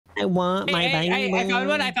I want my Hey, I found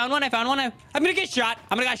one. I found one. I found one. I'm gonna get shot.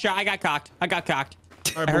 I'm gonna get shot. I got cocked. I got cocked.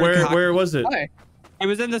 All right, where was it? Why? It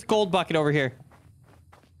was in this gold bucket over here.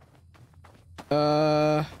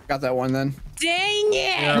 Got that one then. Dang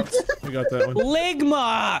it! Yeah, we got that one.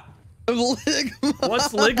 Ligma. Ligma. What's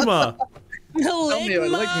ligma? Tell me what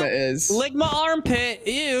ligma is. Ligma armpit.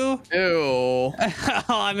 Ew. Ew. Oh,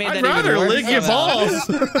 I made I'd that rather even worse lick your somehow.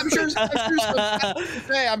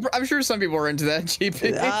 balls. I'm sure some people are into that.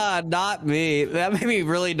 GP. Not me. That made me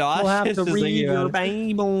really nauseous. We'll have to just read thinking your about it.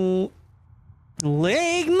 Bible.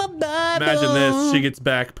 Ligma Bible. Imagine this. She gets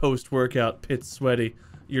back post-workout, pits sweaty.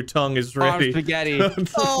 Your tongue is ready. Spaghetti.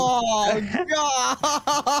 Oh God!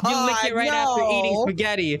 You lick it right after eating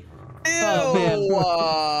spaghetti. Ew!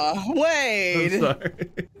 Oh, Wait. I'm sorry.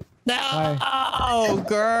 No,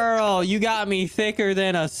 girl, you got me thicker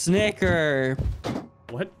than a Snicker.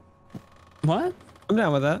 What? What? I'm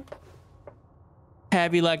down with that.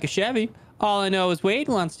 Heavy like a Chevy. All I know is Wade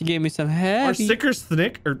wants to give me some heavy. Are stickers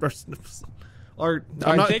thick or Are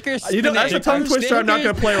I'm not, thicker you know, that's a tongue twister I'm not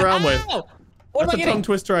gonna play around with. Ow! What That's am a I tongue getting?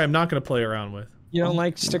 twister I am not gonna play around with. You don't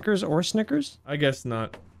like stickers or Snickers? I guess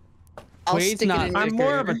not. I'll Wade's stick it not- in I'm your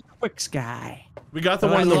more of ear. a Twix guy. We got the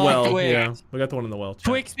I one in the love well. Twix. Yeah, we got the one in the well. Check.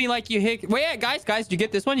 Twix me like you hit. Wait, yeah, guys, did you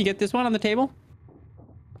get this one? You get this one on the table?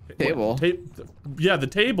 Table. Yeah, the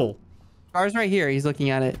table. Ours right here. He's looking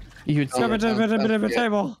at it. You would see. Oh, Bit of a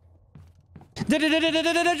table.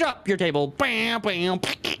 Drop your table. Bam, bam.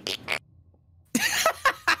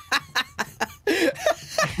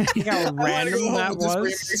 You know how random that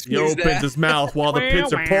was? He opens his mouth while the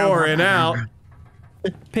pits are pouring out.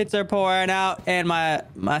 Pits are pouring out, and my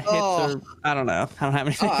hits are. I don't know. I don't have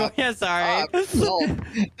anything. Yeah, sorry.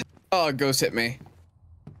 Oh, ghost hit me.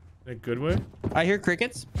 In a good way. I hear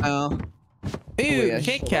crickets. Oh. Ew, yeah,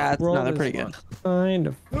 Kit hold Kats. Roll No, they're this pretty one. good. Kind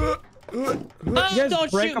of. Oh, guys don't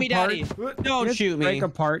break shoot me, apart? Daddy. You Don't guys shoot me. break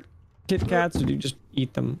apart Kit Kats, or do you just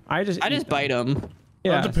eat them? I just bite them.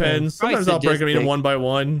 Yeah, It depends. Probably Sometimes I'll break them sadistic. one by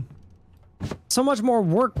one. so much more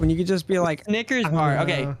work when you could just be like, Snickers bar.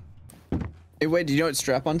 Okay. Hey, wait, do you know it's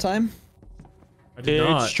strap on time? I did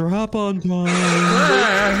not. strap on time.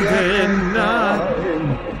 I did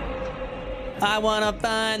not. I wanna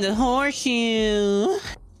find the horseshoe.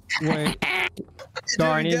 wait.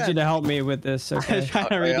 Gar, I need you to help me with this, I was okay? trying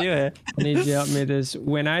to Oh, yeah. redo it. I need you to help me with this.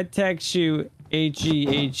 When I text you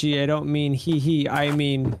H-E, I don't mean he, I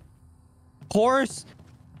mean... Horse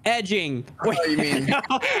edging. Wait. What do you mean? No,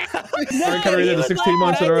 I kind of read he it was 16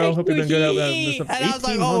 months in a like, row. Hope you've been good at he. that. And I was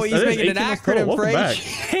like, 18 oh, months. he's That is making an 18 months total. acronym for Welcome back.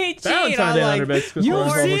 HG. Valentine's Day 100 bits.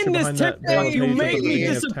 You've seen this behind TikTok, that you page make at the me beginning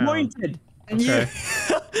of town. disappointed. Okay.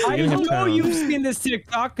 I Beginning of know town. you've seen this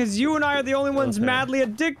TikTok because you and I are the only ones Okay. madly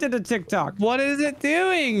addicted to TikTok. What is it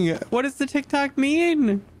doing? What does the TikTok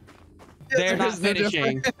mean? They're not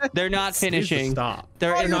finishing. They're not finishing. Stop.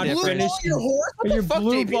 They're Oh, not you're blue finishing. balling your horse? What You're the fuck,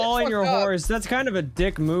 blue JP? balling That's your fucked up. horse. That's kind of a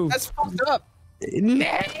dick move. That's fucked up.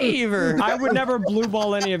 Never. I would never blue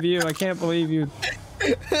ball any of you. I can't believe you. Do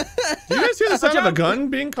you guys hear the sound of a gun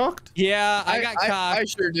being cocked? Yeah, I got I cocked.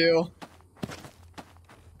 sure do.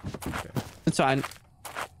 It's fine.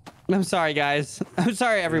 I'm sorry, guys. I'm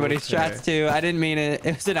sorry, everybody. Okay. Strats too. I didn't mean it.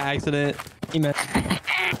 It was an accident.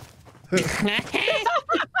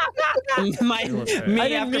 my Okay.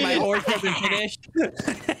 me after my horse wasn't finished.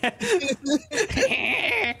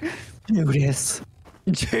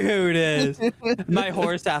 Judas. My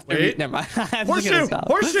horse after me. Wait. Never mind. I'm just gonna Horseshoe! stop.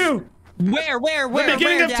 Horseshoe! Where? The beginning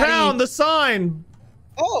where, of Daddy? town, the sign!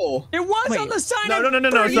 Oh. It was Wait. on the sign. No,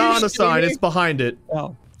 it's not on the sign, it's behind it.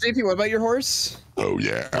 Oh. JP, what about your horse?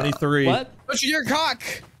 23. What? What's your cock?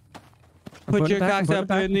 Put Put your it back, cocks put it up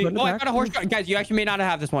back, in the. put it Oh, I back. found a horseshoe. Guys, you actually may not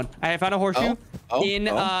have this one. I found a horseshoe in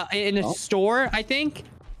a store, I think.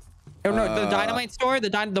 Oh no, the dynamite store,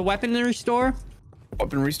 the weaponry store.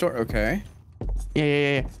 Weaponry store? Okay.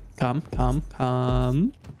 Yeah. Come.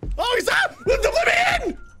 Oh, he's up! Let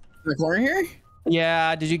me in! The corner here?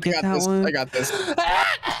 Yeah, did you I get got that this. one? I got this.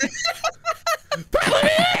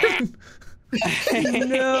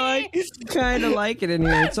 No, I kind of like it in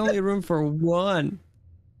here. It's only room for one.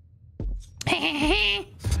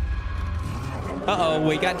 Uh-oh,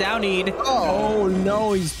 we got downied. Oh, Oh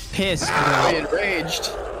no, he's pissed. I enraged.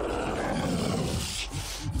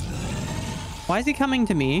 Why is he coming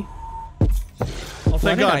to me? Oh,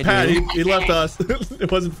 thank did God, I Pat, do? he left us.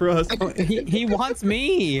 It wasn't for us. Oh, he wants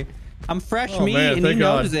me. I'm fresh Oh, meat man, and he thank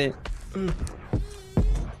God. knows it.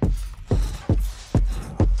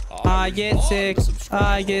 I get sick.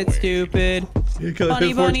 I get stupid. You could have Bunny,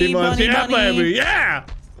 been 14 months. bunny, Yeah, bunny. baby, yeah!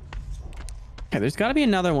 Okay, there's got to be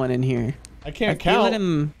another one in here. I I can't feel count.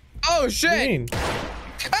 him. Oh, What do you shit. mean?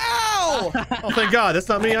 Ow! Oh. Oh, thank God. That's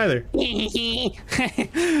not me either.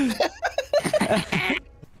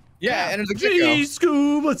 Yeah, enter the Gee, gecko.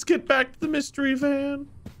 Scoob, let's get back to the mystery van.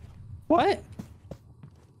 What?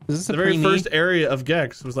 Is this The very first area of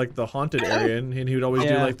Gex was like the haunted area, and he would always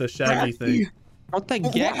do like the shaggy thing. What the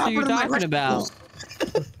gex are you talking about?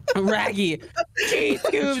 Raggy. Gee,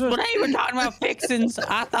 Scoobs, when they were talking about fixins,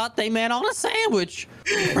 I thought they meant on a sandwich.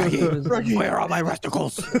 Raggy, where are my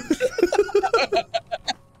resticles?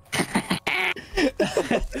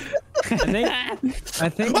 I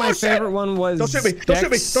think my favorite one was. Don't shoot me! Don't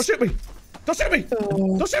shoot me! Don't shoot me! Don't shoot me!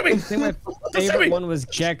 Don't shoot me! I think my favorite one was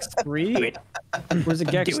Gex 3. Was it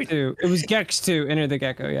Gex 2? It was Gex 2. Enter the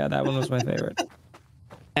Gecko. Yeah, that one was my favorite.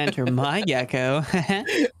 Enter my gecko.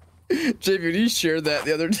 JP, you shared that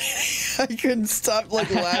the other day. I couldn't stop like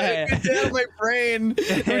laughing. It's out of my brain.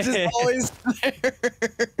 It was just always there.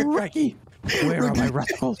 Raggy, where are my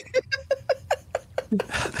resticles?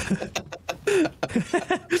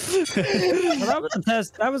 Well, that was a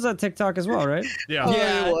test. That was a TikTok as well, right? Yeah.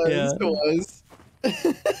 Oh, it was.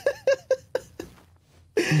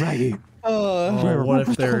 Raggy. Oh, what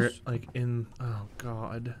if they're like in? Oh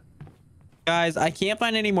God. Guys, I can't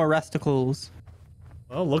find any more resticles.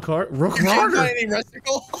 Oh, look hard. Look You can't harder. find any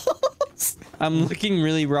resticles. I'm looking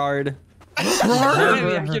really hard. You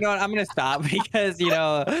know what? I'm gonna stop because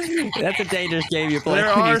that's a dangerous game you play. There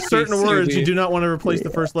are certain words you do not want to replace the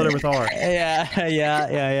first letter with R.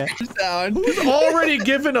 Yeah. Down. Who's already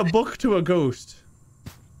given a book to a ghost?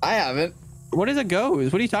 I haven't. What is a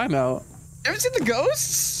ghost? What are you talking about? You haven't seen the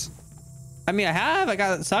ghosts? I mean, I have. I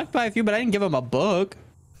got sucked by a few, but I didn't give him a book.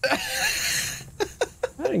 I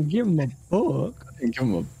didn't give him a book. I didn't give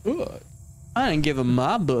him a book. I didn't give him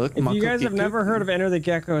my book. If you guys have never heard of Enter the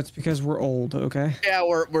Gecko, it's because we're old, okay? Yeah,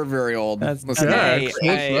 we're very old. That's Listen, Hey, Gex,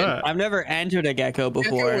 what's that? I've never entered a gecko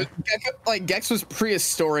before. Gex was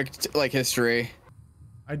prehistoric like history.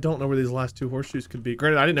 I don't know where these last two horseshoes could be.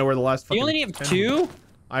 Granted, I didn't know where the last. You only need 2?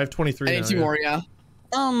 I have 23 I now. need 2 more, yeah.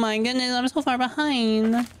 Oh my goodness, I'm so far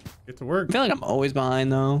behind. I Get to work. feel like I'm always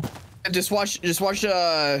behind though. And just watch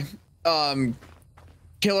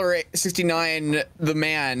Killer 69 the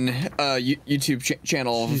Man YouTube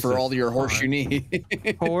channel Jesus for all your horseshoe Christ.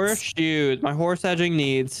 needs. Horseshoes, my horse edging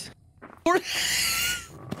needs.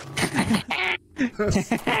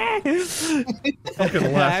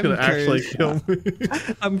 Fucking laugh's gonna I'm actually cursed. kill me.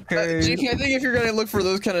 I'm cursed. JP, I think if you're gonna look for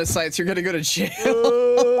those kind of sites, you're gonna go to jail.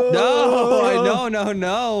 No.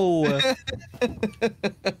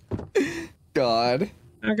 God.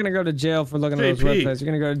 You're not gonna go to jail for looking at those JP. websites. You're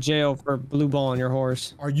gonna go to jail for blue balling your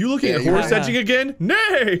horse. Are you looking at Yeah, horse yeah. edging again?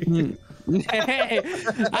 Nay!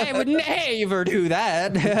 I would never do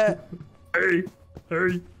that. Hey,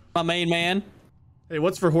 hey, My main man, hey!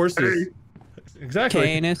 What's for horses? Exactly.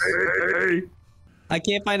 Canis. Hey. I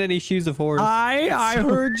can't find any shoes of horse. I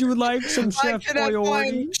heard you would like some I Chef cannot Boyardee.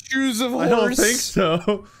 find shoes of horse. I don't think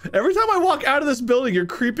so. Every time I walk out of this building, you're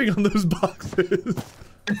creeping on those boxes.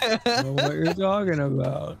 I don't know what you're talking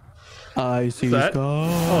about. I see That?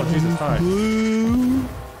 Oh, Jesus, hi.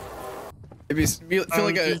 Feel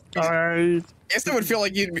like I guess it would feel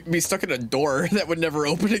like you'd be stuck in a door that would never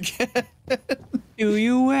open again. Do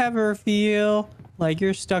you ever feel like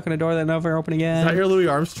you're stuck in a door that never open Is again? that your Louis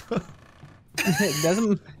Armstrong?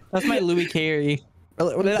 That's my Louis Carey.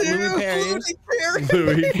 What is that,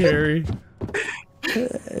 Louis Perry? Louis Carey.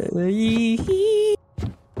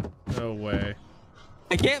 No way.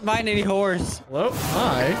 I can't find any horse. Hello?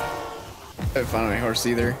 Hi. I haven't found any horse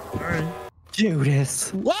either. Alright.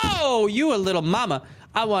 Judas. Whoa, you a little mama.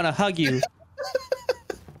 I want to hug you.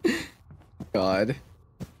 God.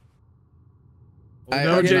 No, I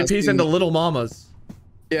cannot JP's see- into little mamas.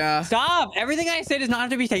 Yeah. Stop. Everything I say does not have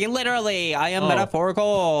to be taken literally. I am Oh.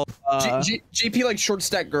 metaphorical. GP like short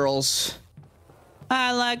stack girls.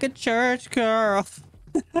 I like a church girl.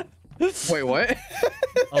 Wait, what?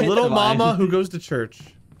 A little Come on. mama who goes to church.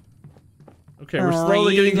 Okay, we're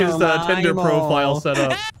slowly getting his Tinder profile set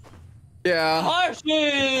up. Yeah. Horseshoe.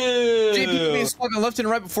 JP being fucking left and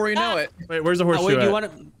right before you know it. Wait, where's the horseshoe Oh, wait, do you at?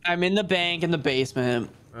 want to? I'm in the bank in the basement.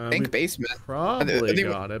 Think We basement. probably I think-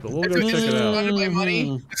 got it, but we'll Is go it check it out. surrounded by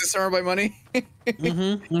money? Is it surrounded by money?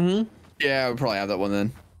 Yeah, we probably have that one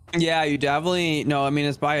then. Yeah, you definitely. No, I mean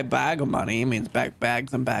it's by a bag of money. It means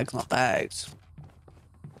bags and bags, not bags.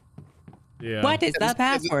 Yeah. What is that Yeah,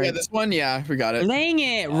 password? this one. Yeah, we got it. Dang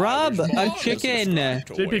it! Rub a chicken. JP,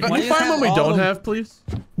 Why can do you you find have one we all don't of- have, please?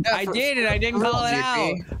 Yeah, I for- did, and I didn't for call it real,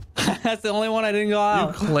 out. JP. That's the only one I didn't call You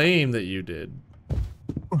out. claim that you did.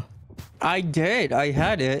 I did. I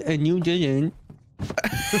had it, and you didn't.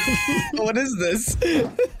 What is this?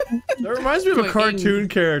 That reminds me of a cartoon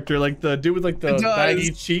character, like the dude with like the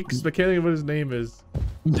baggy cheeks. I can't think of what his name is.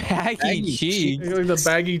 Baggy cheeks. Like the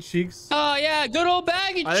baggy cheeks. Oh yeah, good old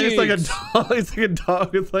baggy cheeks. It's like a dog. It's like a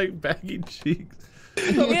dog with like baggy cheeks.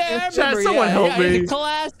 Yeah, Chat, someone help me. It's a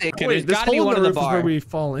classic. Wait, this hole in the roof is where we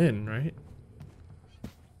fall in, right?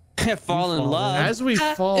 Fall in love. As we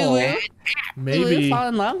fall, maybe fall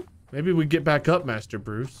in love. Maybe we get back up, Master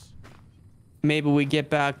Bruce. Maybe we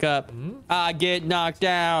get back up. I get knocked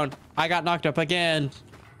down. I got knocked up again.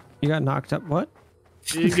 You got knocked up? What?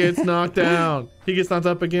 He gets knocked down. He gets knocked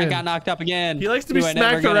up again. I got knocked up again. He likes to be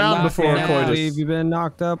smacked around before coitus. You've been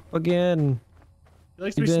knocked up again. He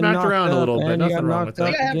likes to be smacked around a little bit. Nothing wrong with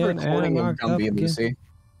that.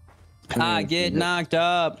 I get knocked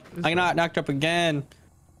up. I got knocked up again.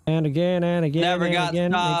 And again and again. Never and got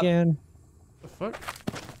again stopped. and again. The fuck?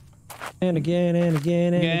 And again and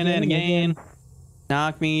again and again.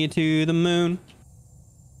 Knock me to the moon.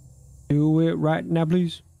 Do it right now,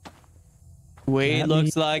 please. Wait,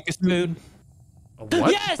 looks like a spoon. A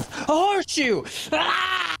what? Yes! A horseshoe!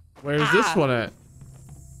 Ah! Where's this one at?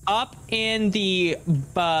 Up in the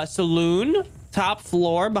saloon, top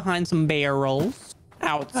floor, behind some barrels,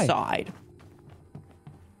 outside.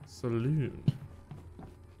 Saloon.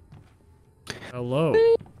 Hello.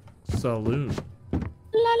 Saloon. La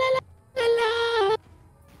la la la.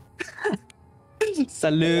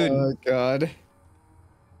 Saloon. Oh god.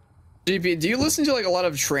 GP, do you listen to like a lot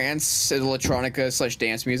of trance, electronica /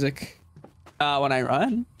 dance music? When I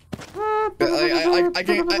run. I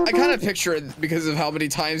kind of picture it because of how many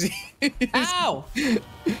times he. Ow!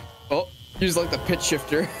 Oh, he's like the pitch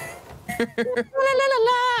shifter.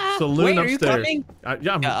 Saloon Wait, are you upstairs. coming?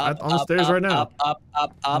 Yeah, I'm on the stairs right now. Up,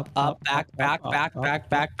 back, back.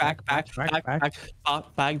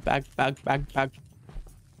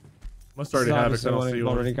 Must already have it. I don't see You've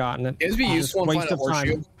one. already gotten it. It'd be useful to find a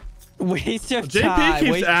horseshoe. Waste of JP time.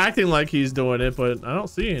 keeps acting like he's doing it, but I don't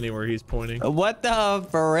see anywhere he's pointing. What the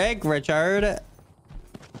frick, Richard?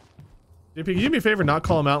 JP, can you do me a favor, not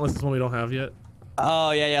call him out unless it's one we don't have yet?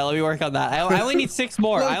 Oh yeah. Let me work on that. I only need 6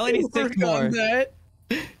 more. I only need 6 more.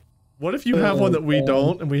 What if you have one that we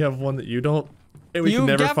don't, and we have one that you don't, and we can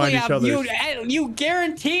never find each other? You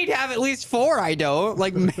guaranteed have at least 4. I don't,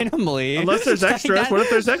 like, minimally. Unless there's extras. What if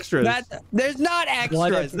there's extras? There's not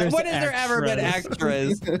extras. When has there ever been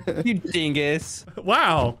extras? You dingus.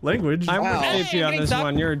 Wow, language. I'm with JP on this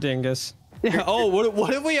one. You're a dingus. Oh,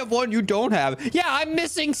 what if we have one you don't have? Yeah, I'm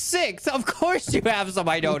missing 6. Of course you have some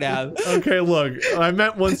I don't have. Okay, look, I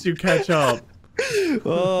meant once you catch up.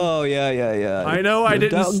 Oh, yeah. I know I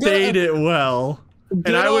didn't state it well.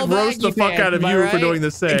 And I would roast the fuck out of you for doing the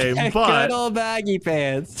same, but... Good old baggy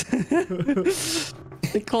pants.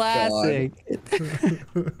 The classic.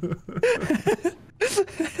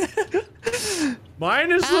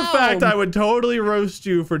 Minus the fact I would totally roast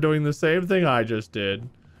you for doing the same thing I just did.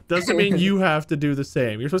 Doesn't mean you have to do the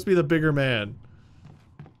same. You're supposed to be the bigger man.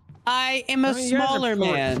 I am a smaller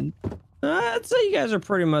man. I'd say you guys are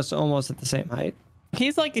pretty much almost at the same height.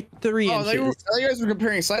 He's like 3 inches. You guys were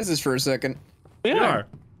comparing sizes for a second. We are.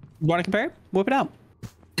 You want to compare? Whip it out.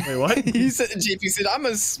 Wait, what? JP said, I'm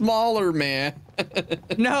a smaller man.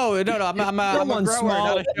 No. I'm a grower,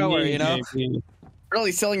 not a shower, you know?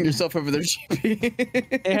 Really selling yourself over there,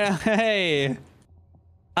 JP. Yeah, hey.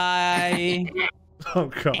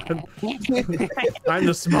 Oh god. I'm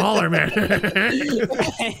the smaller man.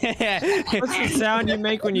 What's the sound you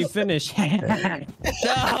make when you finish?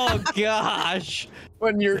 Oh gosh.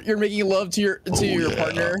 When you're making love to your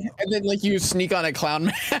partner, and then like you sneak on a clown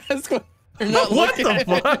mask. You're not what the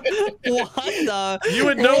fuck? What the? You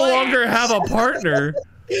would no longer have a partner.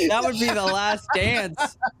 That would be the last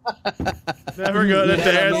dance. Never gonna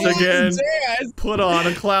dance again. Put on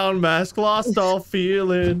a clown mask, lost all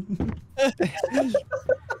feeling.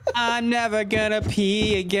 I'm never gonna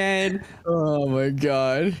pee again. Oh my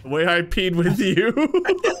god. The way I peed with you.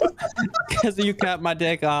 Because you cut my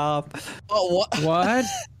dick off. Oh, what? What?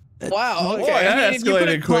 Wow. Okay. Boy, that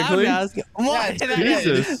escalated quickly. What?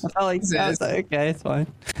 Jesus. Oh, like, okay, it's fine.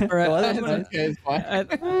 Okay, it's fine.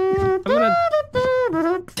 I'm gonna...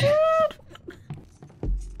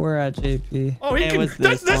 We're at JP. Oh, he can...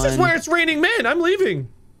 This is where it's raining men. I'm leaving.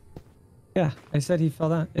 Yeah, I said he fell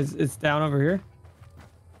down. It's down over here.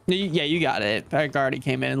 Yeah, you got it. Eric already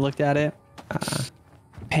came in and looked at it.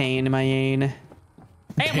 Pain in my ain.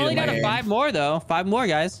 Hey, I'm only down to 5 more though. 5 more,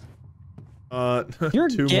 guys. You're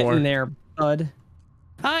 2 getting more. there, bud.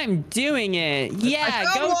 I'm doing it. Yeah, I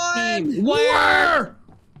go found team. Where?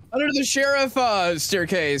 Under the sheriff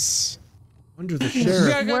staircase. Under the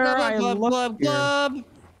sheriff. Where I look Glub.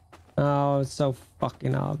 Oh, it's so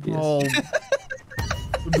fucking obvious. Oh.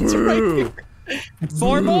 Boo.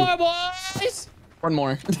 4 more, boys. One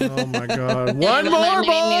more. Oh my god. One more,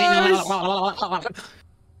 boys.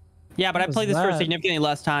 Yeah, but I played this for significantly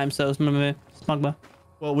less time, so smugma.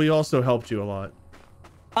 Well, we also helped you a lot.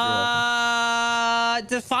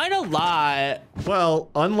 Define a lot. Well,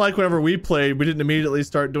 unlike whenever we played, we didn't immediately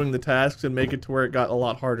start doing the tasks and make it to where it got a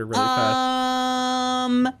lot harder really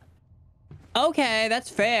fast. Okay, that's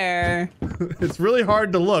fair. It's really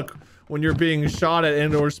hard to look when you're being shot at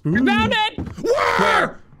and or spoon. I found it!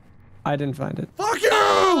 Where? I didn't find it. Fuck you!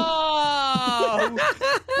 Oh!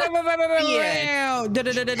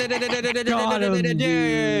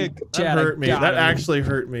 That hurt me. That actually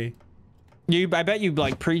hurt me. I bet you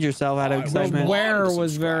like preed yourself out of excitement. Where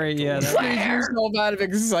was very Preed yourself out of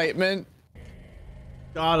excitement.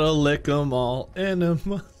 Gotta lick them all.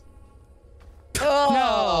 Enema.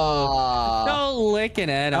 No. No licking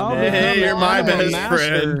it. Hey, you're my best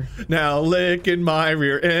friend. Now licking my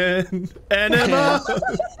rear end. Enema.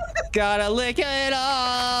 Gotta lick it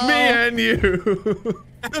all. Me and you.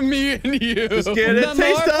 Me and you. Just get a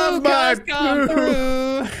taste of my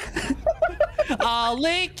poo. I'll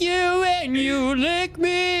lick you and you lick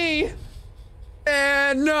me.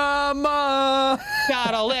 Enema.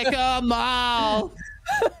 Gotta lick 'em all.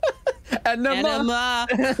 Enema.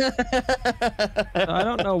 I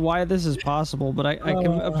don't know why this is possible, but I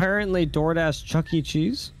can apparently DoorDash Chuck E.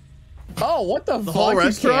 Cheese. Oh, what the fuck? The whole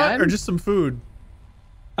restaurant or just some food?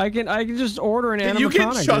 I can just order an animatronic. You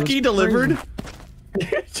get Chucky delivered?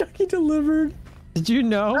 Chucky delivered. Did you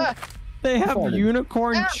know they have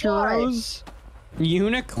unicorn churros?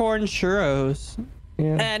 Unicorn churros.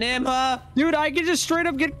 Yeah. Enema. Dude, I can just straight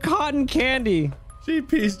up get cotton candy.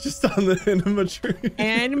 GP's just on the enema tree.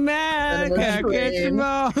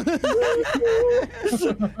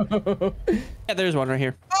 Yeah, there's one right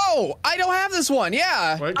here. Oh, I don't have this one.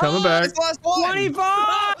 Yeah. Wait, coming back. It's the last one.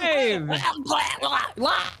 25!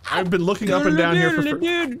 I've been looking up and down here for.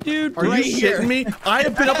 Dude, Are you shitting me? I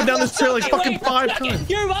have been up and down this chair like fucking 5 times.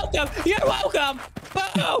 You're welcome. You're welcome.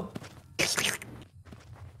 Boom.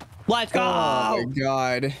 Let's go. Oh my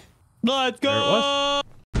god. Let's go.